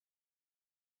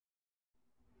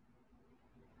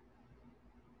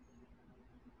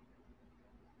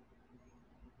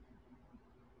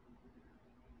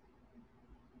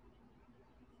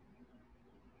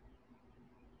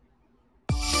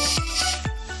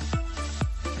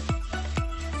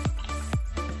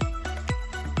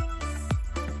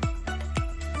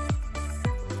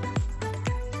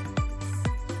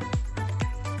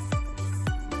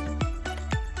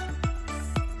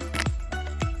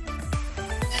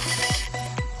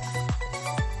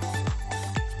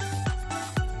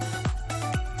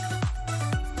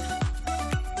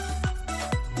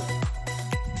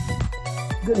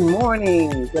Good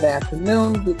morning, good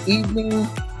afternoon, good evening,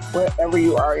 wherever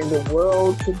you are in the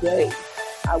world today.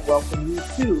 I welcome you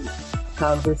to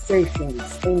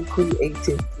Conversations in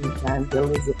Creative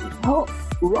Evangelism. Oh,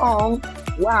 wrong.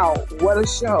 Wow, what a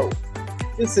show.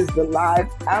 This is the live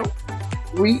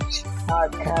outreach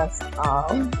podcast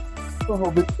of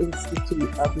Rehoboth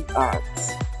Institute of the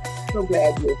Arts. So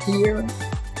glad you're here.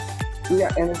 We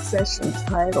are in a session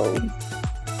titled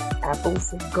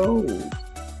Apples of Gold.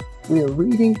 We are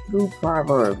reading through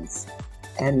Proverbs,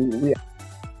 and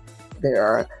there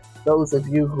are those of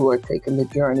you who are taking the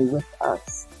journey with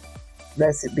us.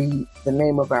 Blessed be the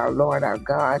name of our Lord, our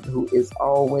God, who is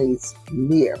always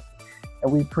near.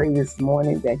 And we pray this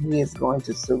morning that He is going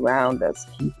to surround us,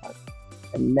 keep us,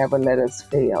 and never let us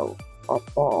fail or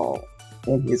fall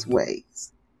in His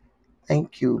ways.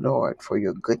 Thank you, Lord, for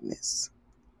your goodness.